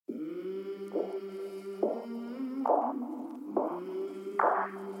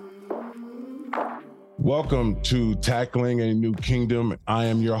Welcome to Tackling a New Kingdom. I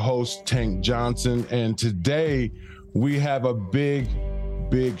am your host, Tank Johnson, and today we have a big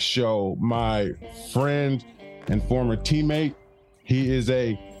show. My friend and former teammate, he is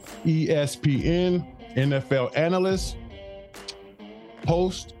a ESPN NFL analyst,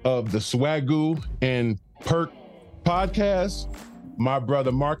 host of the Swagoo and Perk podcast, my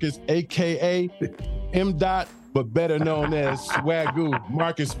brother Marcus, aka M. Dot, but better known as Swagoo.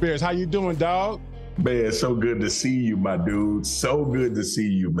 Marcus Spears, how you doing, dog? Man, so good to see you, my dude. So good to see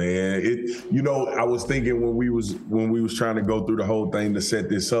you, man. I was thinking when we was trying to go through the whole thing to set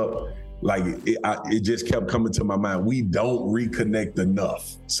this up, like it just kept coming to my mind. We don't reconnect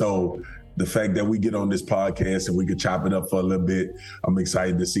enough. So the fact that we get on this podcast and we could chop it up for a little bit, I'm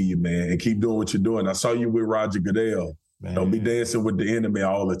excited to see you, man. And keep doing what you're doing. I saw you with Roger Goodell. Man. Don't be dancing with the enemy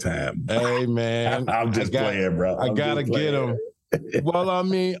all the time. Hey, man. I'm just playing, bro. I gotta get him. Well, I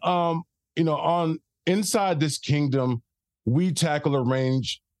mean, on Inside This Kingdom, we tackle a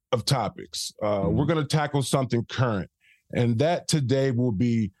range of topics. We're going to tackle something current, and that today will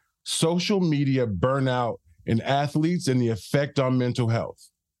be social media burnout in athletes and the effect on mental health.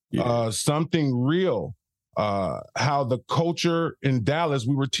 Yeah. Something real, how the culture in Dallas,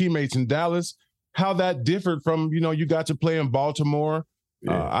 we were teammates in Dallas, how that differed from, you got to play in Baltimore.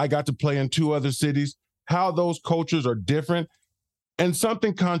 Yeah. I got to play in 2 other cities, how those cultures are different, and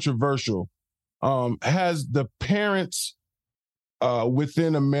something controversial. Has the parents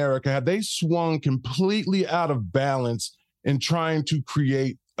within America, have they swung completely out of balance in trying to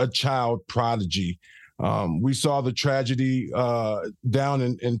create a child prodigy? We saw the tragedy down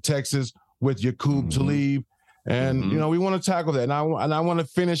in Texas with Yaqub Talib, and we want to tackle that. And I want to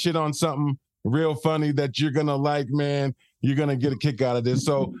finish it on something real funny that you're gonna like, man. You're gonna get a kick out of this.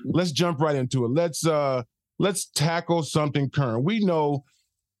 So let's jump right into it. Let's tackle something current.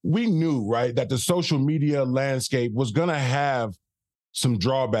 We knew, right, that the social media landscape was going to have some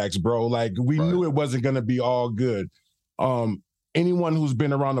drawbacks, bro. Like, we knew it wasn't going to be all good. Anyone who's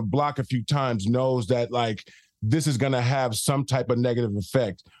been around the block a few times knows that, like, this is going to have some type of negative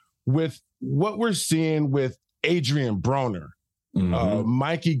effect. With what we're seeing with Adrian Broner,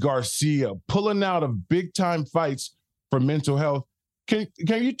 Mikey Garcia, pulling out of big-time fights for mental health, can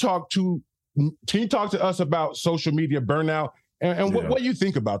you talk to us about social media burnout? And what do you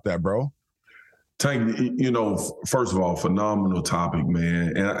think about that, bro? Tank, first of all, phenomenal topic,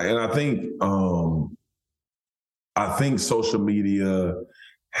 man. And I think social media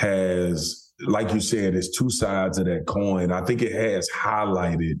has, like you said, it's 2 sides of that coin. I think it has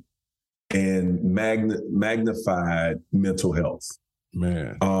highlighted and magnified mental health.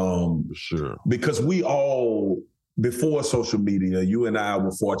 Man, for sure. Because we all, before social media, you and I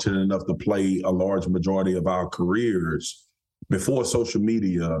were fortunate enough to play a large majority of our careers before social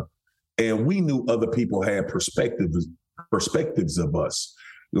media, and we knew other people had perspectives of us.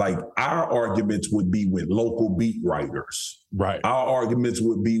 Like, our arguments would be with local beat writers. Right. Our arguments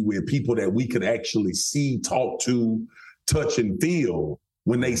would be with people that we could actually see, talk to, touch, and feel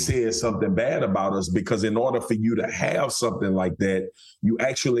when they said something bad about us, because in order for you to have something like that, you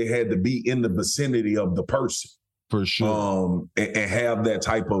actually had to be in the vicinity of the person. For sure. And have that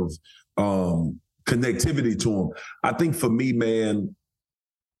type of connectivity to them. I think for me, man,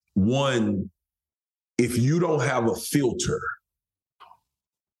 one, if you don't have a filter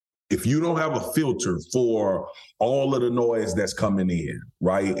for all of the noise that's coming in,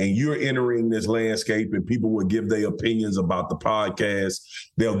 right? And you're entering this landscape and people will give their opinions about the podcast.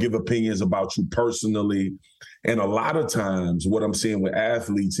 They'll give opinions about you personally. And a lot of times what I'm seeing with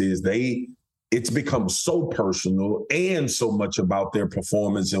athletes is it's become so personal and so much about their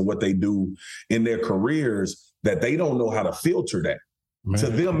performance and what they do in their careers that they don't know how to filter that. Man. To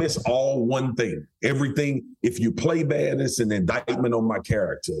them, it's all one thing. Everything, if you play bad, it's an indictment on my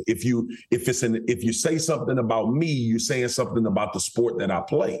character. If you say something about me, you're saying something about the sport that I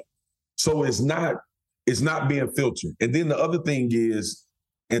play. So it's not being filtered. And then the other thing is,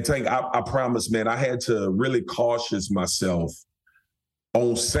 and Tank, I promise, man, I had to really cautious myself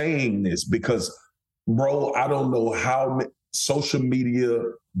on saying this because, bro, I don't know how social media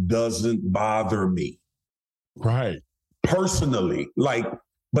doesn't bother me. Right. Personally,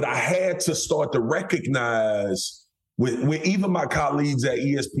 but I had to start to recognize with even my colleagues at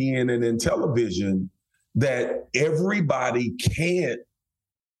ESPN and in television that everybody can't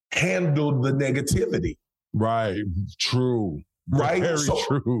handle the negativity. Right. True. Right. Very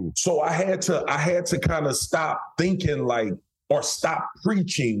true. So I had to kind of stop thinking or stop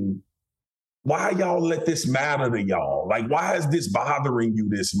preaching. Why y'all let this matter to y'all? Like, why is this bothering you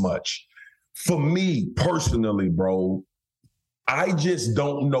this much? for me personally, bro, I just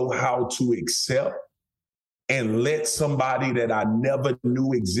don't know how to accept and let somebody that I never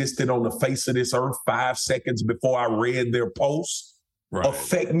knew existed on the face of this earth 5 seconds before I read their post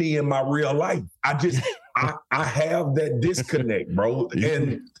affect me in my real life. I just, I have that disconnect, bro.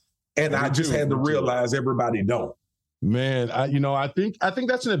 And I just had to realize everybody don't. Man, I think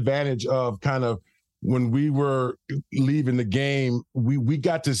that's an advantage of kind of when we were leaving the game, we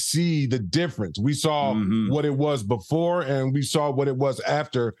got to see the difference. We saw what it was before and we saw what it was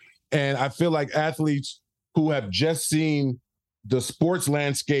after. And I feel like athletes who have just seen the sports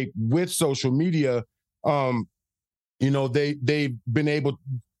landscape with social media, they've been able,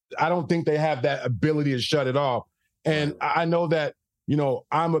 I don't think they have that ability to shut it off. And I know that,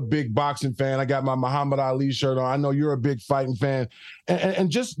 I'm a big boxing fan. I got my Muhammad Ali shirt on. I know you're a big fighting fan. And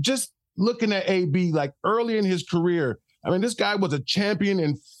just looking at AB, like early in his career, I mean, this guy was a champion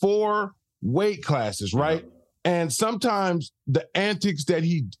in 4 weight classes, right? And sometimes the antics that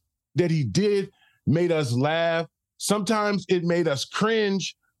he did made us laugh. Sometimes it made us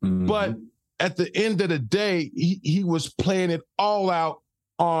cringe. But at the end of the day, he was playing it all out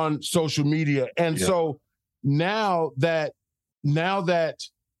on social media. And so now that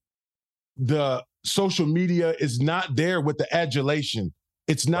the social media is not there with the adulation,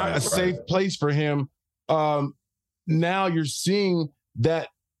 it's not a safe place for him. Now you're seeing that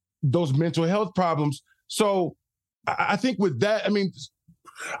those mental health problems. So I think with that, I mean,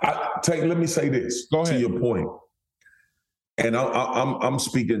 let me say this to your point. And I'm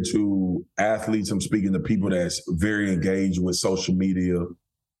speaking to athletes. I'm speaking to people that's very engaged with social media.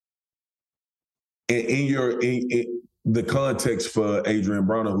 In the context for Adrien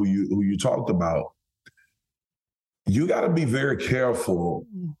Broner, who you talked about, you got to be very careful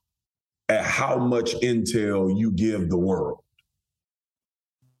at how much intel you give the world.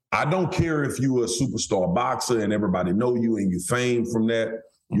 I don't care if you're a superstar boxer and everybody know you and you fame from that.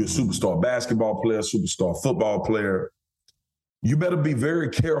 You're a superstar basketball player, superstar football player. You better be very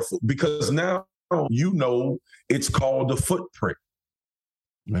careful because now it's called a footprint.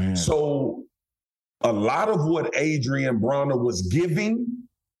 Man. So a lot of what Adrien Broner was giving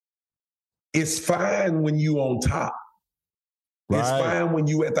is fine when you on top. It's fine when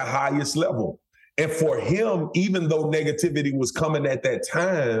you at the highest level. And for him, even though negativity was coming at that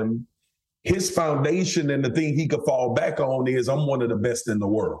time, his foundation and the thing he could fall back on is I'm one of the best in the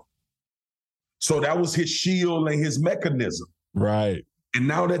world. So that was his shield and his mechanism. Right. And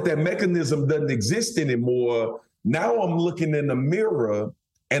now that mechanism doesn't exist anymore, now I'm looking in the mirror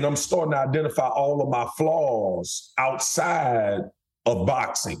and I'm starting to identify all of my flaws outside of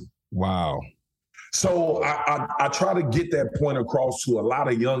boxing. Wow. So I try to get that point across to a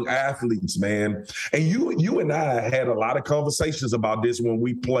lot of young athletes, man. And you and I had a lot of conversations about this when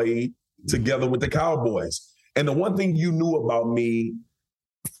we played together with the Cowboys. And the one thing you knew about me,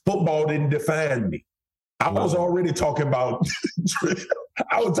 football didn't define me. I was already talking about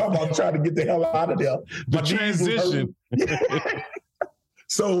trying to get the hell out of there. The transition.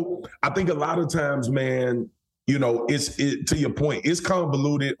 So I think a lot of times, man, it's to your point, it's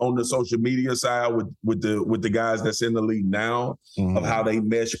convoluted on the social media side with the guys that's in the league now of how they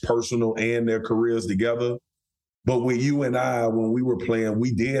mesh personal and their careers together. But with you and I, when we were playing,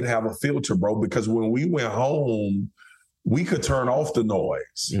 we did have a filter, bro, because when we went home, we could turn off the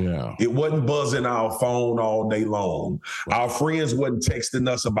noise. Yeah. It wasn't buzzing our phone all day long. Our friends wasn't texting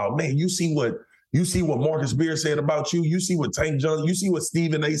us about, man, you see what Marcus Beard said about you? You see what Tank Johnson, you see what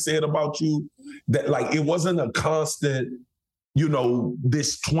Stephen A said about you? That like, it wasn't a constant,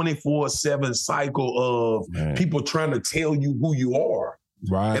 this 24/7 cycle of people trying to tell you who you are.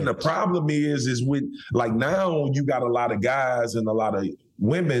 Right. And the problem is with like now you got a lot of guys and a lot of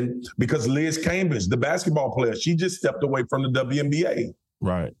women because Liz Cambridge, the basketball player, she just stepped away from the WNBA.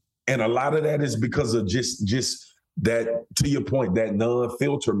 Right. And a lot of that is because of just that, to your point, that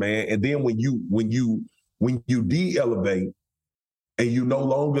non-filter, man. And then when you de-elevate and you no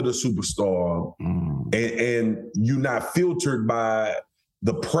longer the superstar and you're not filtered by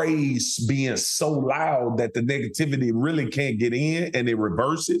the praise being so loud that the negativity really can't get in and it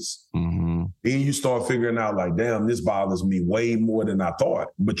reverses, then you start figuring out like, damn, this bothers me way more than I thought,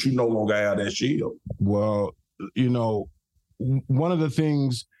 but you no longer have that shield. Well, one of the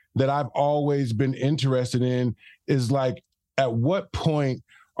things that I've always been interested in is like, at what point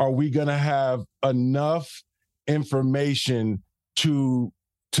are we going to have enough information to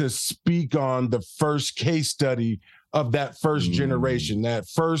speak on the first case study of that first generation, that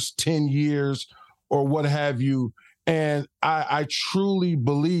first 10 years or what have you? And I truly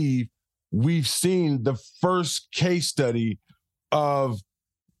believe we've seen the first case study of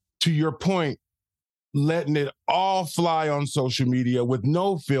to your point, letting it all fly on social media with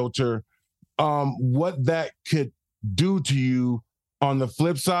no filter, what that could do to you on the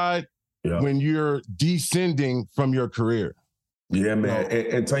flip side when you're descending from your career. Yeah, man.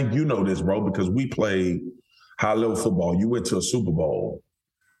 And Tank, you know this, bro, because we played high-level football. You went to a Super Bowl.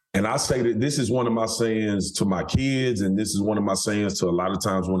 And I say that this is one of my sayings to my kids, and this is one of my sayings to a lot of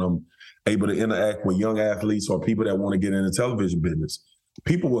times when I'm able to interact with young athletes or people that want to get in the television business.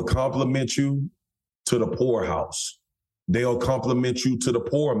 People will compliment you to the poorhouse. They'll compliment you to the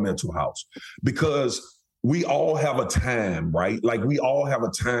poor mental house, because we all have a time, right? Like, we all have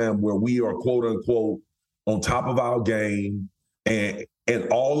a time where we are, quote unquote, on top of our game, and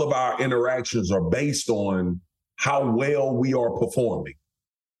all of our interactions are based on how well we are performing,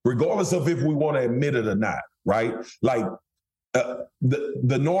 regardless of if we want to admit it or not, right? Like,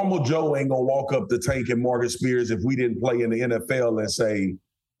 the normal Joe ain't gonna walk up to Tank and Marcus Spears if we didn't play in the NFL and say,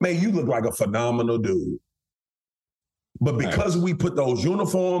 man, you look like a phenomenal dude. But because we put those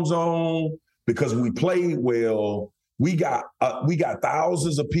uniforms on, because we played well, we got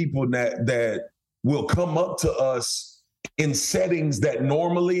thousands of people that will come up to us in settings that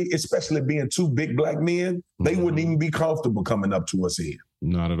normally, especially being two big black men, they wouldn't even be comfortable coming up to us in.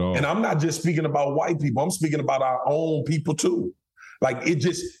 Not at all. And I'm not just speaking about white people. I'm speaking about our own people too. Like,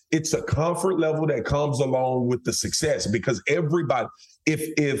 it's a comfort level that comes along with the success, because everybody, if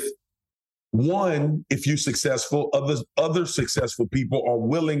you're successful, other successful people are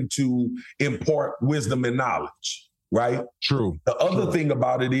willing to impart wisdom and knowledge, right? True. The other thing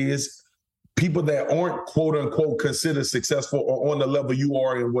about it is, people that aren't, quote unquote, considered successful or on the level you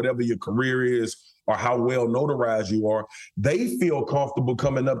are in whatever your career is or how well notarized you are, they feel comfortable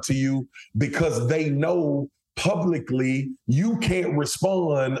coming up to you because they know publicly you can't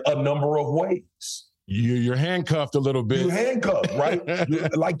respond a number of ways. You're handcuffed a little bit. You're handcuffed, right?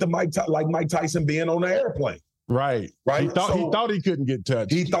 like Mike Tyson being on the airplane. Right. Right. He thought he couldn't get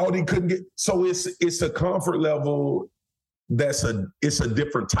touched. He thought he couldn't get. So it's a comfort level. It's a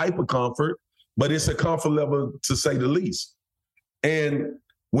different type of comfort, but it's a comfort level, to say the least. And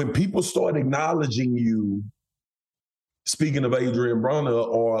when people start acknowledging you, speaking of Adrian Bronner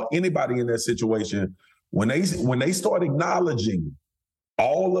or anybody in that situation, when they start acknowledging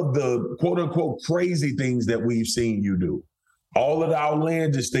all of the quote unquote crazy things that we've seen you do, all of the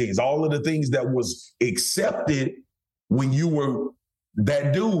outlandish things, all of the things that was accepted when you were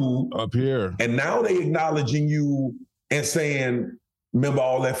that dude up here, and now they acknowledging you and saying, remember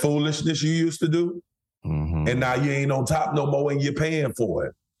all that foolishness you used to do? Mm-hmm. And now you ain't on top no more and you're paying for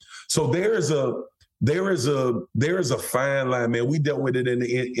it. So there is a fine line, man. We dealt with it in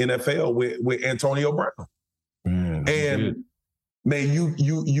the NFL with Antonio Brown. Man,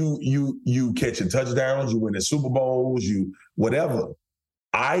 you catching touchdowns, you winning Super Bowls, you whatever.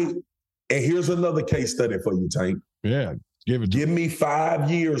 And here's another case study for you, Tank. Yeah, give me 5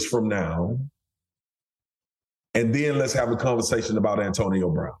 years from now, and then let's have a conversation about Antonio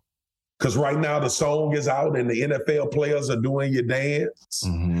Brown. Because right now the song is out and the NFL players are doing your dance,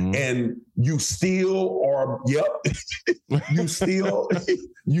 and you still are,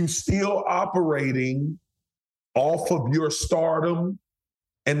 you still operating off of your stardom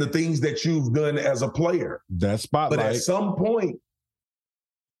and the things that you've done as a player. That spotlight. But at some point,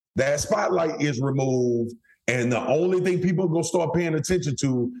 that spotlight is removed, and the only thing people are going to start paying attention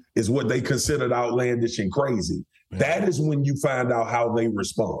to is what they considered outlandish and crazy. Man. That is when you find out how they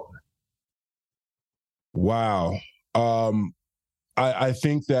respond. Wow. I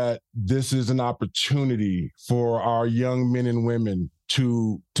think that this is an opportunity for our young men and women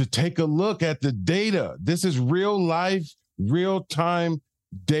to take a look at the data. This is real life, real time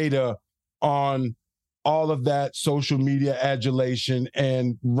data on all of that social media adulation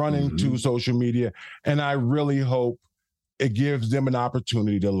and running to social media. And I really hope it gives them an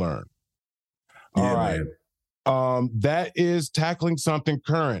opportunity to learn. All right. That is tackling something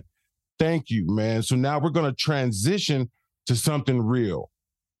current. Thank you, man. So now we're going to transition to something real.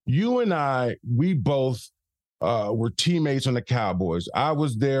 You and I, we both were teammates on the Cowboys. I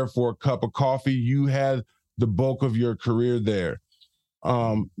was there for a cup of coffee. You had the bulk of your career there.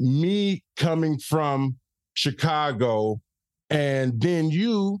 Me coming from Chicago, and then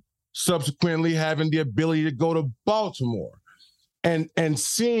you subsequently having the ability to go to Baltimore and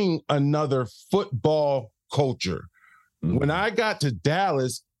seeing another football culture. When I got to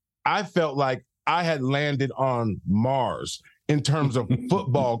Dallas, I felt like I had landed on Mars in terms of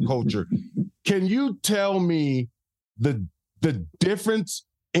football culture. Can you tell me the difference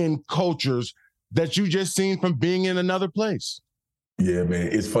in cultures that you just seen from being in another place? Yeah, man.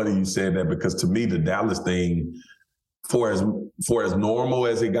 It's funny you said that, because to me, the Dallas thing, for as normal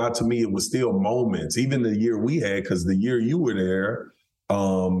as it got to me, it was still moments. Even the year we had, because the year you were there,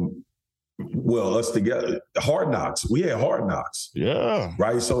 us together, Hard Knocks. We had Hard Knocks. Yeah.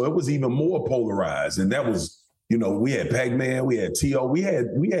 Right. So it was even more polarized. And that was, we had Pac-Man, we had T.O. We had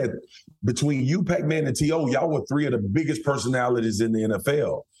between you, Pac-Man, and T.O., y'all were three of the biggest personalities in the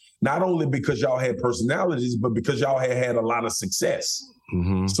NFL. Not only because y'all had personalities, but because y'all had a lot of success.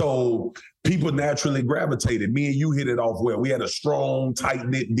 Mm-hmm. So people naturally gravitated. Me and you hit it off well. We had a strong,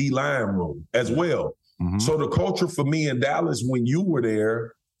 tight-knit D-line room as well. Mm-hmm. So the culture for me in Dallas when you were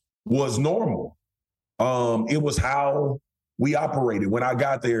there was normal. It was how we operated. When I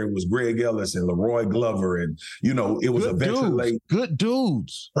got there, it was Greg Ellis and Leroy Glover, and it was good eventually good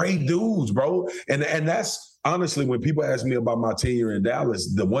dudes, great dudes, bro. And that's honestly, when people ask me about my tenure in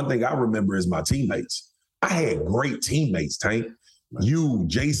Dallas, the one thing I remember is my teammates. I had great teammates, Tank. Right. You,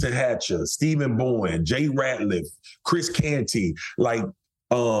 Jason Hatcher, Stephen Bowen, Jay Ratliff, Chris Canty,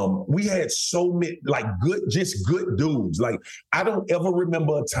 we had so many, good dudes. Like, I don't ever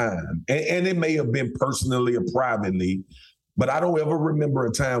remember a time, and it may have been personally or privately, but I don't ever remember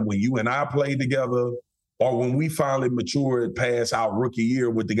a time when you and I played together or when we finally matured past our rookie year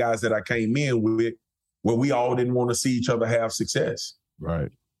with the guys that I came in with, where we all didn't want to see each other have success. Right.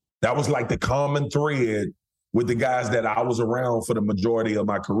 That was like the common thread with the guys that I was around for the majority of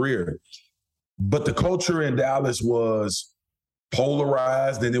my career. But the culture in Dallas was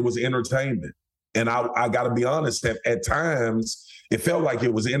polarized and it was entertainment. And I got to be honest, at times it felt like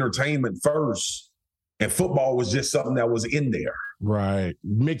it was entertainment first and football was just something that was in there. Right.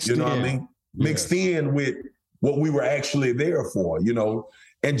 Mixed in. You know what I mean? Yeah. Mixed in with what we were actually there for,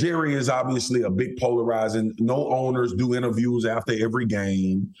 And Jerry is obviously a big polarizing. No owners do interviews after every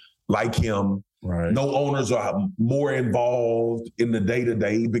game like him. Right. No owners are more involved in the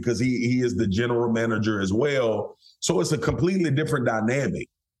day-to-day because he is the general manager as well. So it's a completely different dynamic,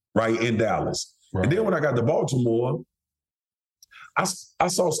 right, in Dallas. Right. And then when I got to Baltimore, I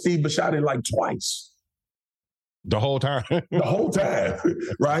saw Steve Bisciotti like twice. The whole time. The whole time,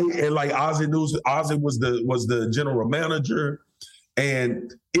 right? And Ozzie was the general manager,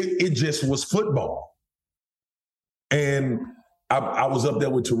 and it just was football. And I was up there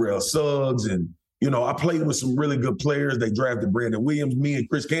with Terrell Suggs, and I played with some really good players. They drafted Brandon Williams. Me and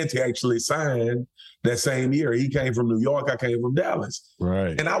Chris Canty actually signed that same year. He came from New York. I came from Dallas.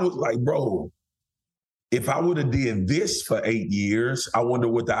 Right. And I was like, bro, if I would have did this for 8 years, I wonder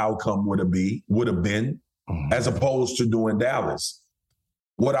what the outcome would have been. As opposed to doing Dallas.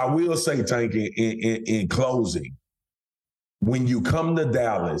 What I will say, Tank, in closing, when you come to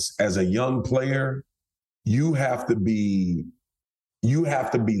Dallas as a young player, you have to be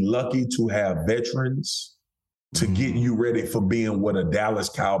lucky to have veterans to get you ready for being what a Dallas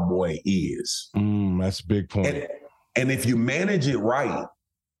Cowboy is. That's a big point. And if you manage it right,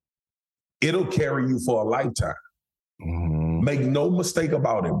 it'll carry you for a lifetime. Mm-hmm. Make no mistake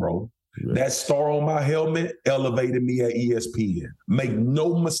about it, bro. Yeah. That star on my helmet elevated me at ESPN. Make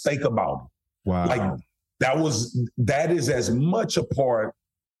no mistake about it. Wow. That is as much a part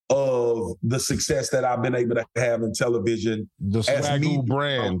of the success that I've been able to have in television. The Swagoo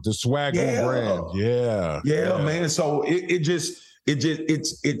brand. The Swagoo brand. Yeah. Yeah, man. So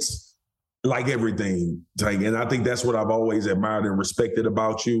it's like everything, Tank. And I think that's what I've always admired and respected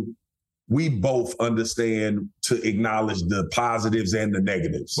about you. We both understand to acknowledge the positives and the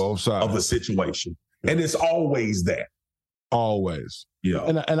negatives both sides of a situation. And it's always that. Always. Yeah.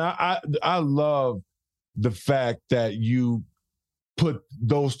 And I love the fact that you put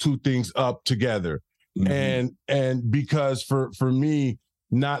those two things up together. Mm-hmm. And because for me,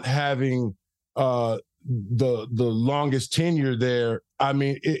 not having the longest tenure there, I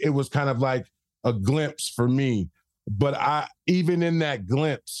mean, it was kind of like a glimpse for me. But even in that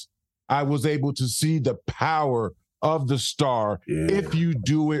glimpse, I was able to see the power of the star if you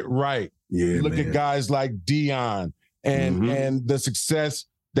do it right. Yeah, Look at guys like Dion and the success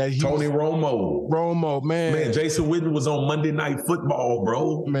that Tony Romo, man. Jason Witten was on Monday Night Football,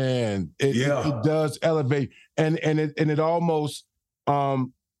 bro. Man, it does elevate, and it almost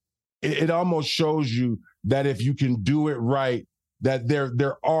shows you that if you can do it right, that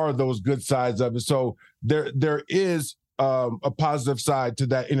there are those good sides of it. So there is a positive side to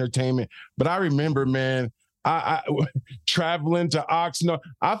that entertainment. But I remember, man, I traveling to Oxnard,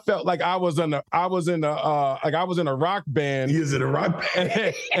 I felt like I was in a rock band. He is in a rock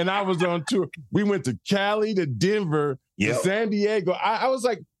band. And I was on tour. We went to Cali, to Denver, to San Diego. I was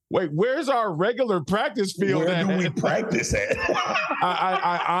like, wait, where's our regular practice field? Where do we practice at?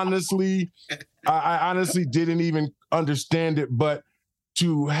 I honestly didn't even understand it, but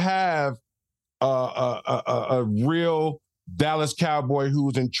to have a real Dallas Cowboy who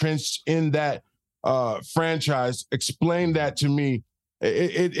was entrenched in that franchise explain that to me,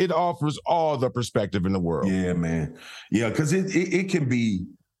 it offers all the perspective in the world. Yeah, man. Yeah, because it can be,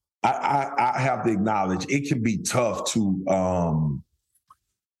 I have to acknowledge, it can be tough to,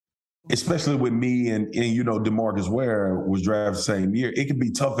 especially with me and DeMarcus Ware was drafted the same year. It can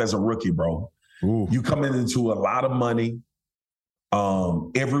be tough as a rookie, bro. Ooh. You coming into a lot of money.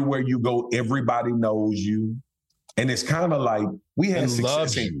 Everywhere you go, everybody knows you. And it's kind of like we had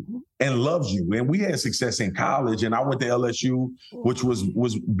success and loves you. And we had success in college. And I went to LSU, which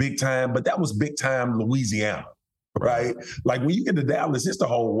was big time, but that was big time Louisiana. Right? Like when you get to Dallas, it's the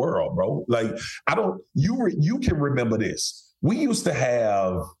whole world, bro. Like you can remember this. We used to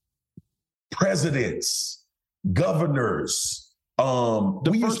have presidents, governors.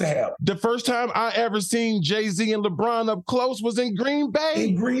 The first time I ever seen Jay-Z and LeBron up close was in Green Bay.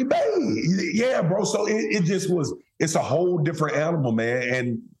 In Green Bay. Yeah, bro. So it just was, it's a whole different animal, man.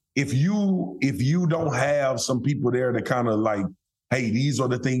 And if you don't have some people there to kind of like, hey, these are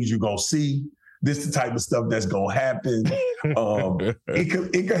the things you're gonna see. This is the type of stuff that's gonna happen. It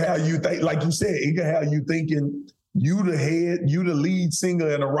could have you think, like you said, it could have you thinking you the lead singer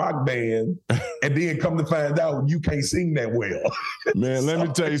in a rock band, and then come to find out you can't sing that well. Man, let me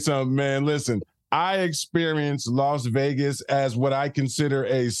tell you something, man. Listen, I experienced Las Vegas as what I consider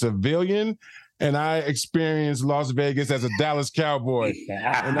a civilian, and I experienced Las Vegas as a Dallas Cowboy.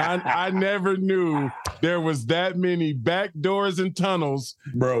 And I never knew there was that many back doors and tunnels,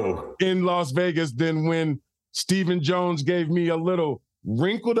 bro, in Las Vegas than when Stephen Jones gave me a little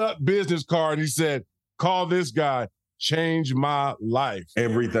wrinkled up business card. He said, call this guy, change my life.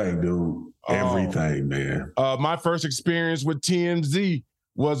 Everything, dude. Everything, man. My first experience with TMZ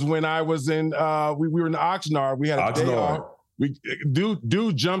was when I was in, we were in Oxnard. We had a day off.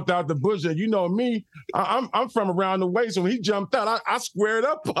 Dude jumped out the bush. And you know me, I'm from around the way. So when he jumped out, I squared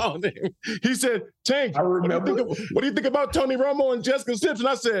up on him. He said, Tank, I remember. What do you think about Tony Romo and Jessica Simpson?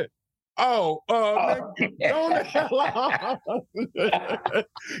 I said, man, get on the hell out.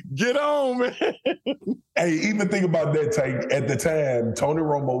 Get on, man. Hey, even think about that, Tank. At the time, Tony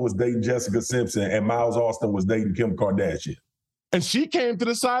Romo was dating Jessica Simpson and Miles Austin was dating Kim Kardashian. And she came to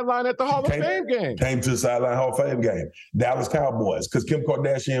the sideline at the Hall of Fame game. Came to the sideline Hall of Fame game. Dallas Cowboys, because Kim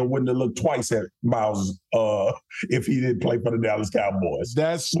Kardashian wouldn't have looked twice at Miles if he didn't play for the Dallas Cowboys.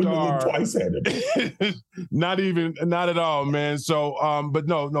 That star. Wouldn't have looked twice at him. Not at all, man. So, but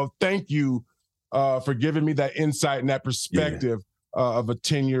no, thank you for giving me that insight and that perspective of a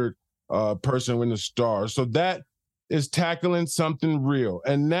tenured person in the Stars. So that is tackling something real.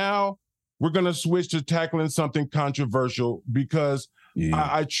 And now we're going to switch to tackling something controversial because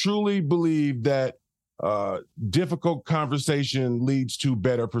I truly believe that difficult conversation leads to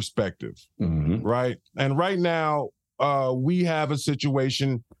better perspective, right? And right now, we have a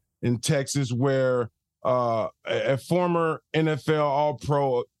situation in Texas where a former NFL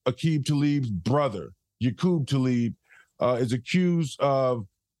All-Pro, Aqib Talib's brother, Yaqub Talib, is accused of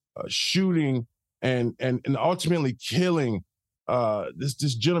shooting and ultimately killing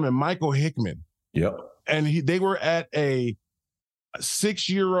this gentleman, Michael Hickman. Yep. And they were at a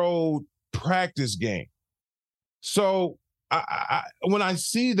 6-year-old practice game. So when I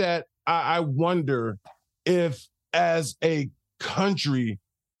see that, I wonder if as a country,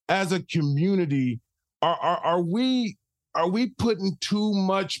 as a community, are we putting too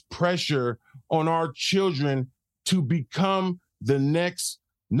much pressure on our children to become the next,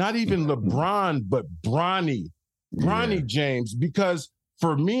 not even LeBron, but Bronny James? Because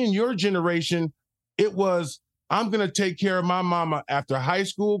for me and your generation, it was, I'm going to take care of my mama after high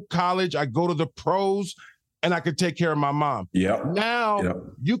school, college. I go to the pros and I could take care of my mom. Yeah. Now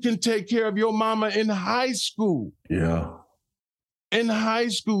you can take care of your mama in high school. Yeah. In high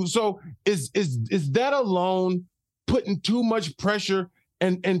school. So is that alone putting too much pressure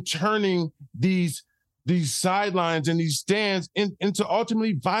and turning these sidelines and these stands into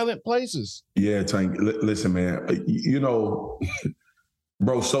ultimately violent places? Yeah, Tank. Listen, man,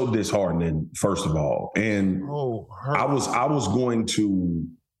 bro, so disheartening, first of all. And I was going to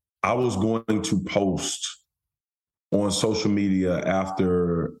post on social media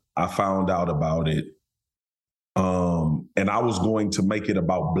after I found out about it. And I was going to make it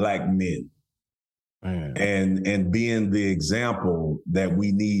about Black men. Man. And being the example that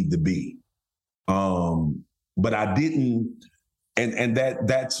we need to be. But I didn't, and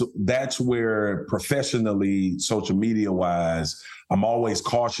that's where professionally, social media wise, I'm always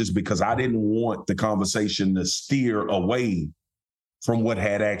cautious because I didn't want the conversation to steer away from what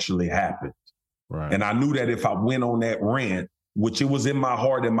had actually happened. Right. And I knew that if I went on that rant, which it was in my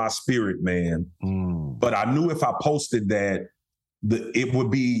heart and my spirit, man. But I knew if I posted that, it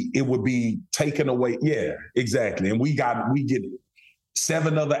would be taken away. Yeah, exactly. And we get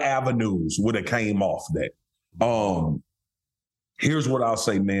 7 other avenues would have came off that. Here's what I'll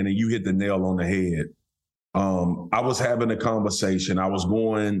say, man, and you hit the nail on the head. I was having a conversation. I was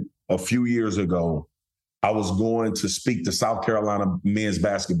going a few years ago. I was going to speak to South Carolina men's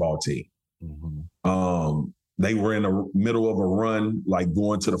basketball team. They were in the middle of a run, like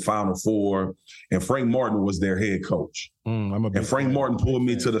going to the Final Four, and Frank Martin was their head coach. And Frank Martin pulled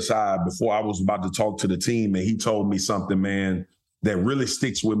me to the side before I was about to talk to the team, and he told me something, man, that really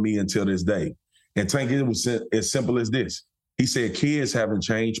sticks with me until this day. And Tank, it was as simple as this. He said, kids haven't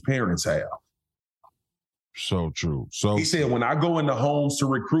changed, parents have. So true. So he said, when I go into homes to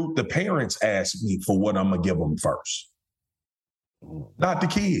recruit, the parents ask me for what I'm going to give them first, not the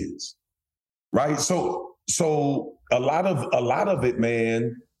kids, right? So a lot of it,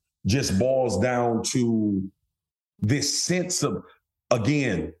 man, just boils down to this sense of,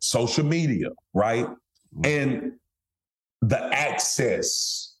 again, social media, right? And the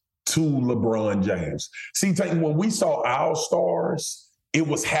access to LeBron James. See, when we saw our stars, it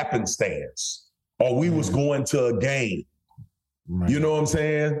was happenstance, or we was going to a game. You know what I'm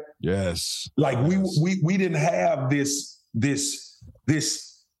saying? Yes. Like we didn't have this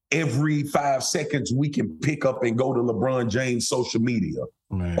every 5 seconds we can pick up and go to LeBron James social media,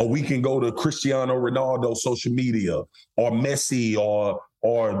 or we can go to Cristiano Ronaldo social media, or Messi, or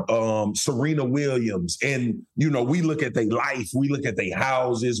Serena Williams. And, we look at their life, we look at their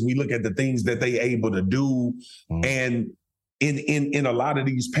houses, we look at the things that they able to do. And in a lot of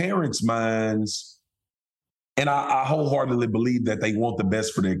these parents' minds, and I wholeheartedly believe that they want the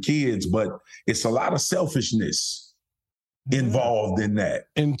best for their kids, but it's a lot of selfishness involved in that.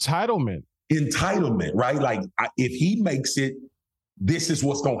 Entitlement, right? Like, if he makes it, this is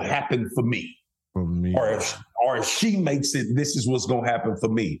what's going to happen for me. Or if she makes it, this is what's going to happen for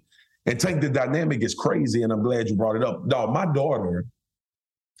me. And the dynamic is crazy, and I'm glad you brought it up. Dog, my daughter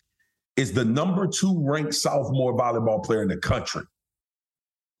is the number 2 ranked sophomore volleyball player in the country.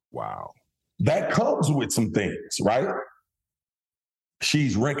 Wow. That comes with some things, right?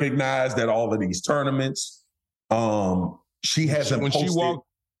 She's recognized at all of these tournaments. She hasn't posted.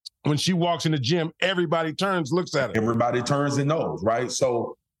 When she walks in the gym, everybody looks at her. Everybody turns and knows, right?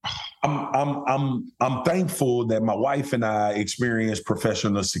 So I'm thankful that my wife and I experienced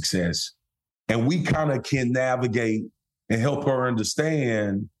professional success, and we kind of can navigate and help her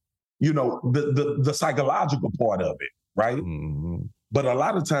understand, the psychological part of it, right? But a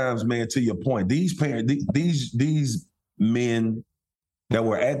lot of times, man, to your point, these parents, these men that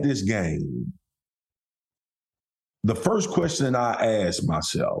were at this game, the first question I asked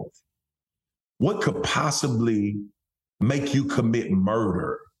myself, what could possibly make you commit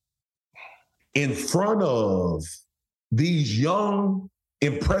murder in front of these young,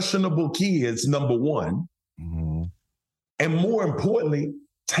 impressionable kids, number one, and more importantly,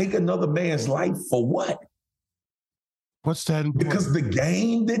 take another man's life for what? What's that important? Because the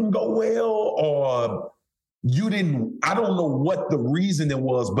game didn't go well, or I don't know what the reason it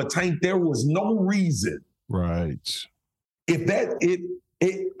was, but Tank, there was no reason. Right. If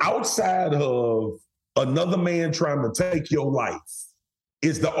it outside of another man trying to take your life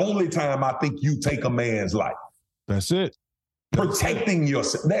is the only time I think you take a man's life. That's it. Protecting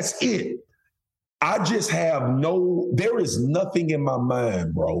yourself. That's it. I just have there is nothing in my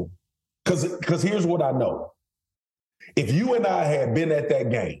mind, bro. Because here's what I know. If you and I had been at that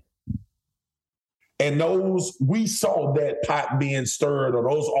game and we saw that pot being stirred or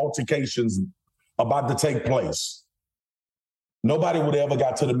those altercations about to take place, nobody would have ever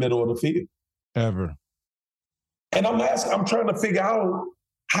got to the middle of the field. Ever. And I'm trying to figure out,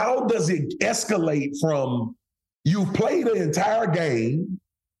 how does it escalate from you play the entire game,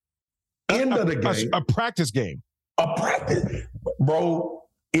 end of the game. A practice game. A practice. Bro,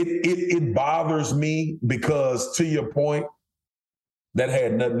 it bothers me because, to your point, that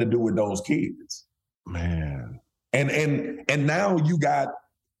had nothing to do with those kids. Man. And now you got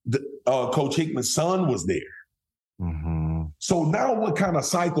Coach Hickman's son was there. So now what kind of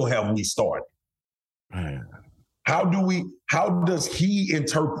cycle have we started? Man. How does he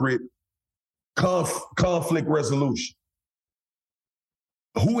interpret conflict resolution?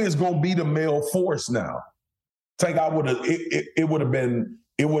 Who is going to be the male force now? It would have been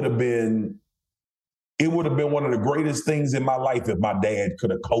one of the greatest things in my life if my dad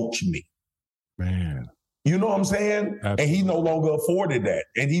could have coached me. Man. You know what I'm saying? Absolutely. And he no longer afforded that.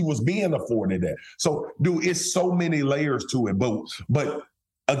 And he was being afforded that. So, dude, it's so many layers to it. But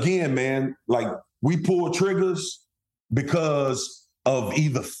again, man, like, we pull triggers, because of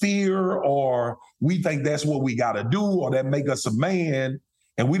either fear or we think that's what we got to do or that make us a man.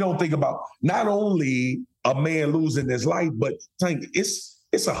 And we don't think about not only a man losing his life, but think it's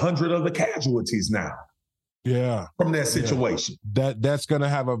 100 other casualties now. Yeah. From that situation. Yeah. That's going to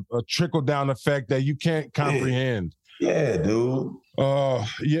have a trickle-down effect that you can't comprehend. Yeah, dude.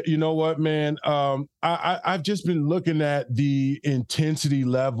 You know what, man? I've just been looking at the intensity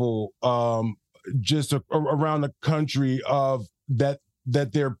level just around the country of that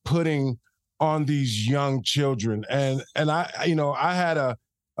they're putting on these young children. And I had a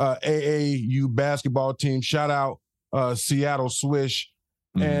AAU basketball team, shout out Seattle Swish.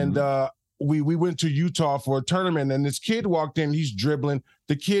 Mm-hmm. And we went to Utah for a tournament, and this kid walked in, he's dribbling.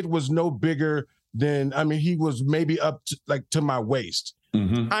 The kid was no bigger than, he was maybe up to my waist.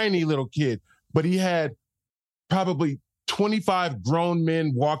 Mm-hmm. Tiny little kid, but he had probably 25 grown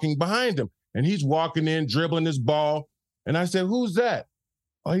men walking behind him. And he's walking in, dribbling his ball. And I said, "Who's that?"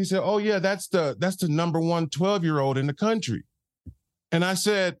 Oh, he said, "Oh yeah, that's the number one 12-year-old in the country." And I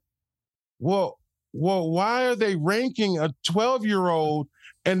said, well, why are they ranking a 12-year-old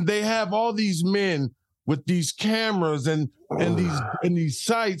and they have all these men with these cameras and these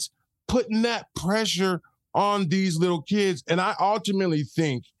sites putting that pressure on these little kids? And I ultimately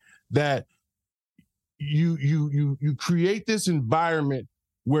think that you create this environment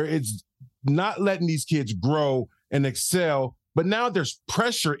where it's not letting these kids grow and excel, but now there's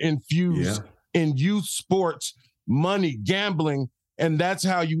pressure infused in youth sports, money, gambling, and that's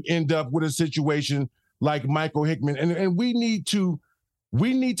how you end up with a situation like Michael Hickman. And we need to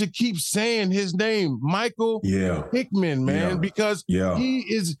keep saying his name, Michael Hickman, man, because he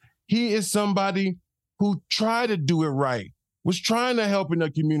is somebody who tried to do it right, was trying to help in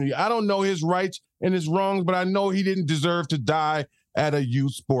the community. I don't know his rights and his wrongs, but I know he didn't deserve to die at a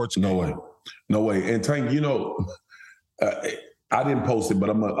youth sports game. No way. And Tank, I didn't post it, but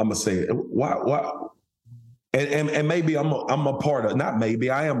I'm gonna say it. Why? And maybe I'm a part of. Not maybe,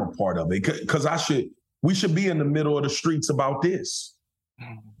 I am a part of it because we should be in the middle of the streets about this.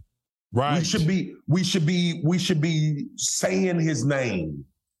 Right. We should be saying his name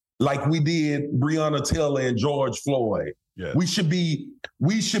like we did Breonna Taylor and George Floyd. Yeah. This should be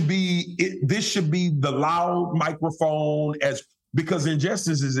the loud microphone because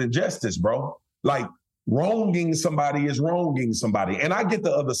injustice is injustice, bro. Like wronging somebody is wronging somebody. And I get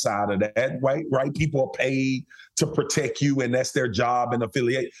the other side of that, right? People are paid to protect you and that's their job and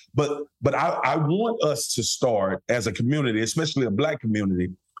affiliate. But I want us to start as a community, especially a Black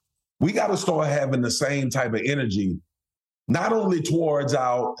community, we got to start having the same type of energy, not only towards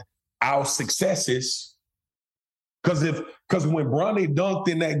our successes, because when Bronny dunked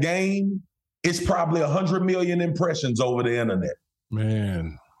in that game, it's probably 100 million impressions over the internet.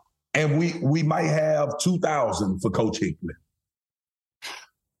 Man. And we might have 2,000 for Coach Hickman.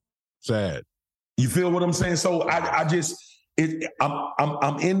 Sad. You feel what I'm saying? So I'm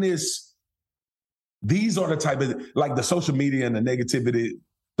in this. These are the type of, like, the social media and the negativity.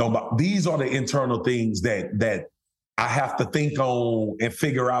 These are the internal things that I have to think on and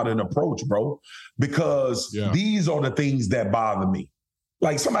figure out an approach, bro. Because these are the things that bother me.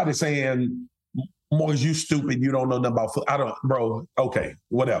 Like somebody saying, "Moise, you stupid, you don't know nothing about football." I don't, bro. Okay,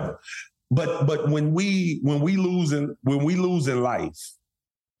 whatever. But when we lose in life,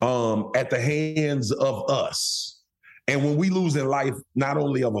 at the hands of us, and when we lose in life, not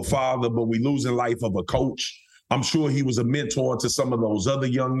only of a father, but we lose in life of a coach. I'm sure he was a mentor to some of those other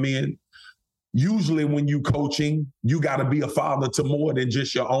young men. Usually when you coaching, you got to be a father to more than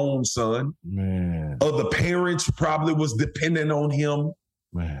just your own son. Man. Other parents probably was dependent on him.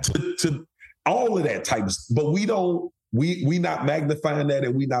 Man. To all of that type of stuff. But we not magnifying that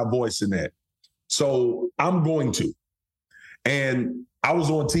and we not voicing that. So I'm going to. And I was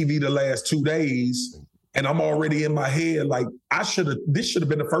on TV the last 2 days and I'm already in my head like this should have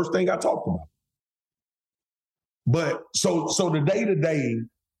been the first thing I talked about. But so the day-to-day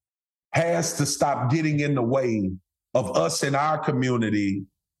has to stop getting in the way of us in our community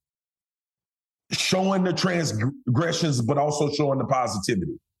showing the transgressions, but also showing the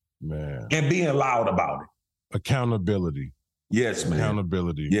positivity. Man. And being loud about it. Accountability. Yes, man.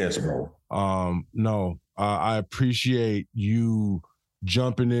 Accountability. Yes, bro. I appreciate you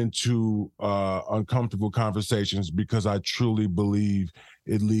jumping into uncomfortable conversations because I truly believe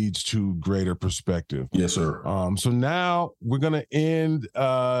it leads to greater perspective. Yes, sir. So now we're going to end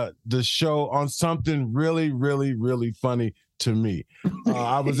the show on something really, really, really funny to me.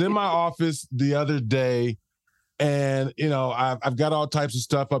 I was in my office the other day and, I've got all types of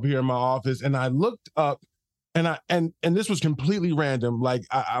stuff up here in my office and I looked up and this was completely random. Like,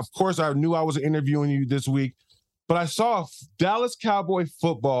 of course I knew I was interviewing you this week, but I saw Dallas Cowboy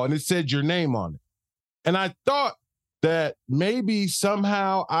football and it said your name on it. And I thought that maybe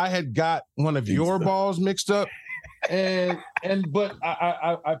somehow I had got one of your balls mixed up. But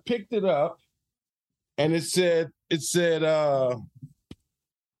I picked it up and it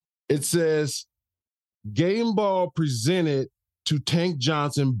says game ball presented to Tank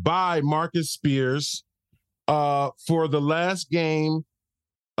Johnson by Marcus Spears for the last game,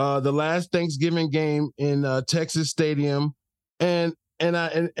 the last Thanksgiving game in Texas Stadium. And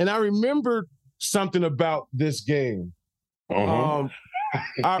I remembered something about this game. I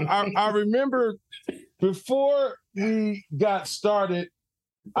remember before we got started,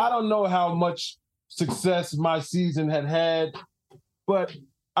 I don't know how much success my season had, but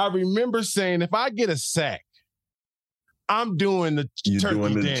I remember saying, if I get a sack, I'm doing the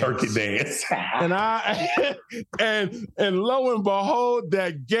turkey dance. And lo and behold,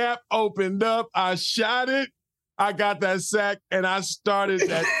 that gap opened up. I shot it. I got that sack and I started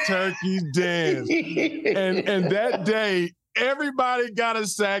that turkey dance. And that day, everybody got a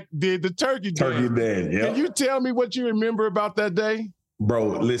sack, did the turkey dance. Yep. Can you tell me what you remember about that day?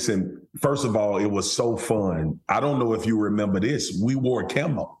 Bro, listen, first of all, it was so fun. I don't know if you remember this. We wore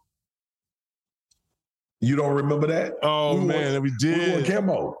camo. You don't remember that? Oh, we did. We wore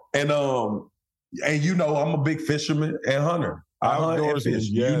camo. And you know, I'm a big fisherman and hunter. I hunt and fish.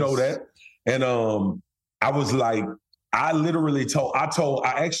 Yes. You know that. And I was like, I actually told,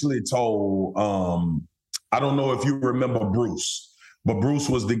 I don't know if you remember Bruce, but Bruce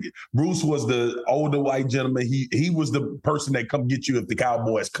was the older white gentleman. He was the person that come get you if the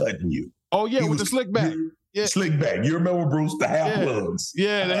Cowboys cutting you. Oh yeah, with the slick back. Yeah. Slick back. You remember Bruce, the hair plugs?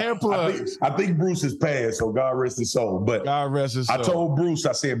 Yeah, the hair plugs. I think Bruce is passed, so God rest his soul. But God rest his soul. I told Bruce,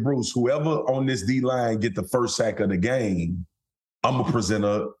 I said, Bruce, whoever on this D-line get the first sack of the game, I'm going to present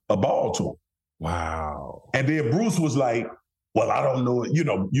a ball to him. Wow. And then Bruce was like, well, I don't know. You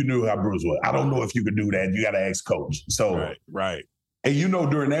know, you knew how Bruce was. I don't know if you could do that. You got to ask coach. So right. And you know,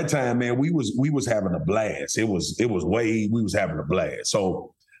 during that time, man, we was having a blast. It was Wade. We was having a blast.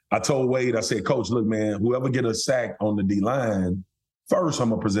 So I told Wade, I said, Coach, look, man, whoever get a sack on the D-line, first I'm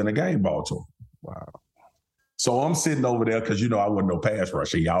gonna present a game ball to him. Wow. So I'm sitting over there because, you know, I wasn't no pass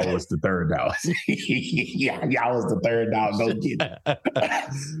rusher. Y'all was the third down. Y'all was the third down. Go get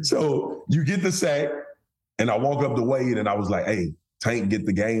it. So you get the sack, and I walk up to Wade, and I was like, hey, Tank, get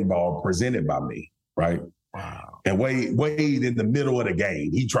the game ball presented by me, right? Wow. And Wade in the middle of the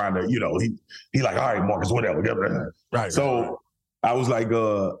game, he trying to, you know, he like, all right, Marcus, whatever. Right. So I was like,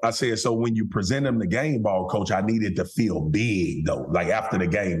 I said, so when you present him the game ball, coach, I needed to feel big, though. Like after the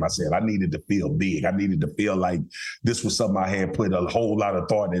game, I said, I needed to feel big. I needed to feel like this was something I had put a whole lot of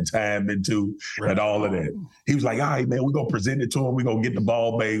thought and time into and all of that. He was like, all right, man, we're going to present it to him. We're going to get the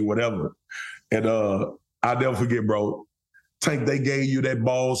ball made, whatever. And I'll never forget, bro, Tank, they gave you that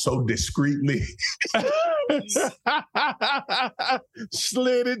ball so discreetly.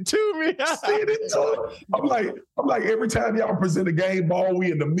 Slid it to me. I'm like, every time y'all present a game ball,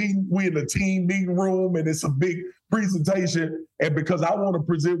 we in the team meeting room, and it's a big presentation. And because I want to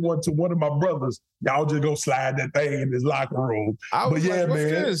present one to one of my brothers, y'all just go slide that thing in this locker room. But yeah, like, what's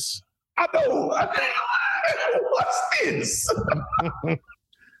this? I know. What's this?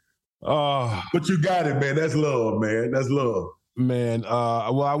 But you got it, man. That's love, man. That's love. Man,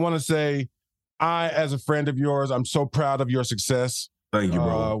 well, I want to say, as a friend of yours, I'm so proud of your success. Thank you,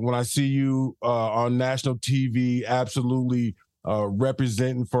 bro. When I see you on national TV, absolutely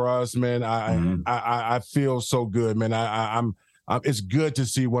representing for us, man, I feel so good, man. I'm it's good to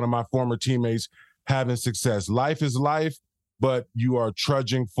see one of my former teammates having success. Life is life, but you are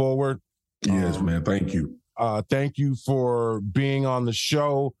trudging forward. Yes, man. Thank you. Thank you for being on the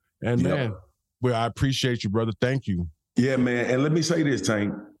show. And man, well, I appreciate you, brother. Thank you. Yeah, man. And let me say this,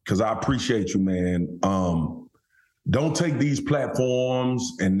 Tank, because I appreciate you, man. Don't take these platforms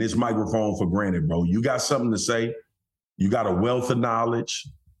and this microphone for granted, bro. You got something to say. You got a wealth of knowledge.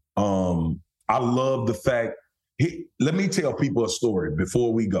 I love the fact. Let me tell people a story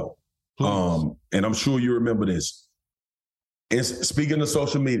before we go. And I'm sure you remember this. Speaking of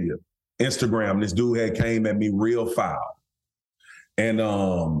social media, Instagram, this dude came at me real foul. And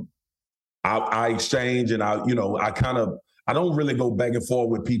I exchange, and I don't really go back and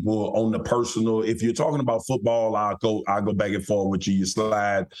forth with people on the personal. If you're talking about football, I'll go back and forth with you. You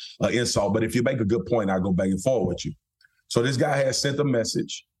slide insult, but if you make a good point, I'll go back and forth with you. So this guy had sent a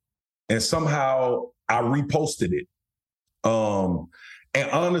message, and somehow I reposted it. And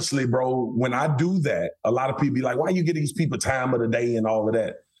honestly, bro, when I do that, a lot of people be like, "Why you get these people time of the day and all of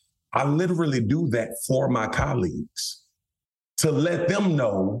that?" I literally do that for my colleagues to let them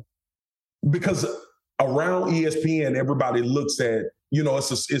know, because around ESPN, everybody looks at, you know,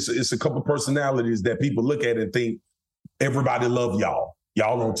 it's a couple personalities that people look at and think everybody love y'all.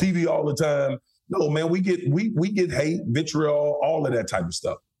 Y'all on TV all the time. No, man, we get hate, vitriol, all of that type of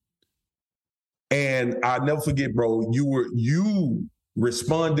stuff. And I'll never forget, bro, you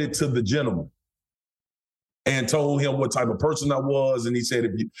responded to the gentleman and told him what type of person I was. And he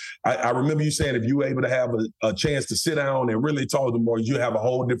said, I remember you saying, if you were able to have a chance to sit down and really talk to them, you have a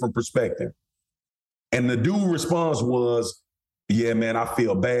whole different perspective. And the dude response was, yeah, man, I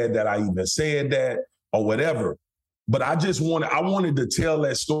feel bad that I even said that or whatever. But I wanted to tell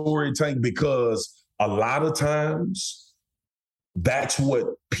that story, Tank, because a lot of times that's what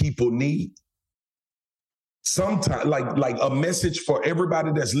people need. Sometimes, like a message for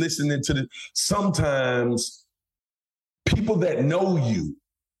everybody that's listening to this, sometimes people that know you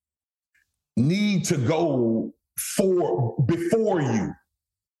need to go before you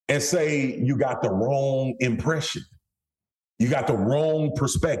and say, you got the wrong impression. You got the wrong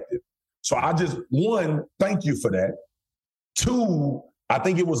perspective. So one, thank you for that. Two, I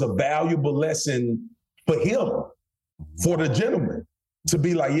think it was a valuable lesson for him, for the gentleman, to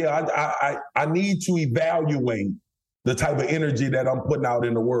be like, yeah, I need to evaluate the type of energy that I'm putting out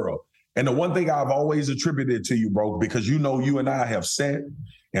in the world. And the one thing I've always attributed to you, bro, because you know you and I have sat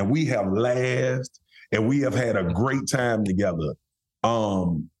and we have laughed and we have had a great time together.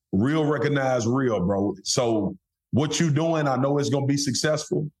 Real recognize real, bro. So what you doing, I know it's going to be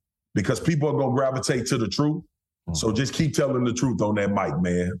successful because people are going to gravitate to the truth. So just keep telling the truth on that mic,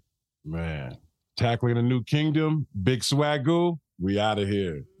 man. Man. Tackling a New Kingdom, Big Swagoo, we out of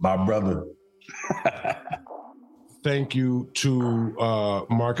here. My brother. Thank you to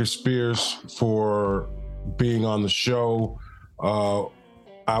Marcus Spears for being on the show.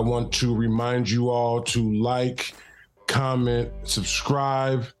 I want to remind you all to like, comment,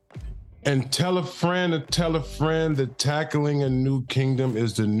 subscribe, and tell a friend that Tackling a New Kingdom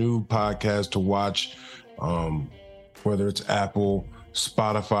is the new podcast to watch, whether it's Apple,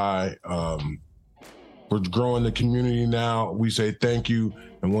 Spotify. We're growing the community now. We say thank you.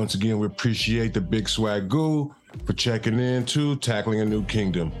 And once again, we appreciate the Big Swagoo for checking in to Tackling a New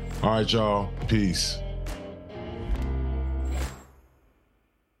Kingdom. All right, y'all. Peace.